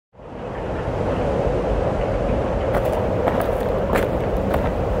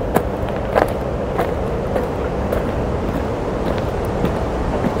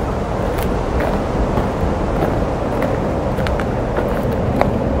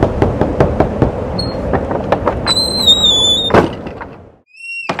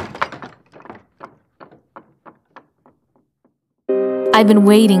I've been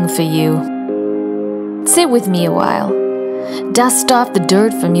waiting for you. Sit with me a while. Dust off the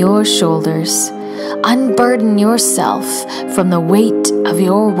dirt from your shoulders. Unburden yourself from the weight of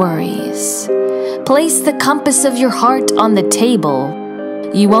your worries. Place the compass of your heart on the table.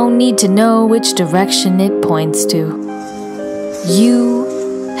 You won't need to know which direction it points to. You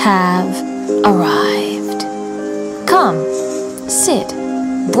have arrived. Come, sit,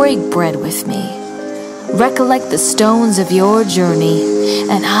 break bread with me. Recollect the stones of your journey,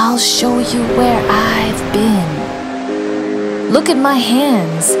 and I'll show you where I've been. Look at my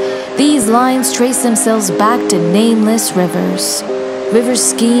hands. These lines trace themselves back to nameless rivers, rivers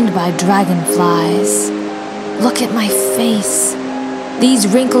skeined by dragonflies. Look at my face. These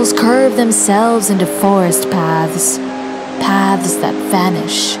wrinkles curve themselves into forest paths, paths that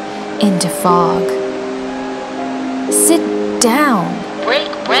vanish into fog. Sit down. Break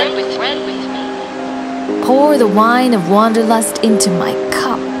bread with me. Pour the wine of wanderlust into my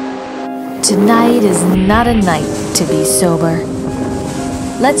cup. Tonight is not a night to be sober.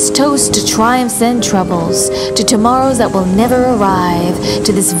 Let's toast to triumphs and troubles, to tomorrows that will never arrive,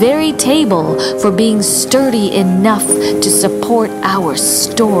 to this very table for being sturdy enough to support our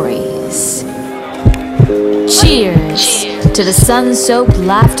stories. Cheers to the sun-soaked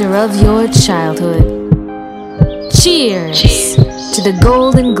laughter of your childhood. Cheers to the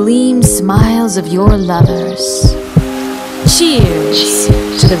golden gleam smiles of your lovers. Cheers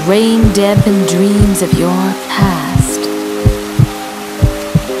to the rain-dampened dreams of your past.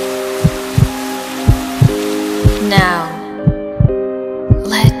 Now,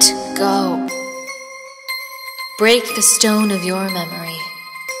 let go. Break the stone of your memory.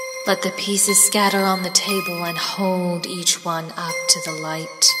 Let the pieces scatter on the table and hold each one up to the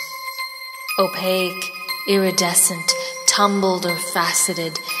light. Opaque, iridescent, tumbled or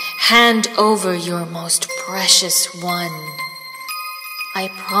faceted, hand over your most precious one. I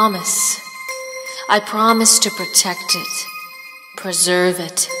promise to protect it, preserve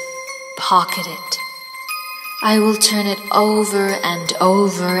it, pocket it. I will turn it over and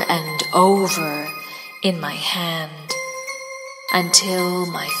over and over in my hand until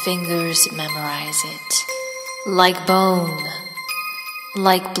my fingers memorize it. Like bone,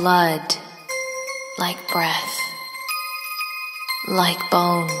 like blood, like breath. Like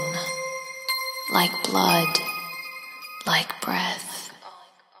bone, like blood, like breath.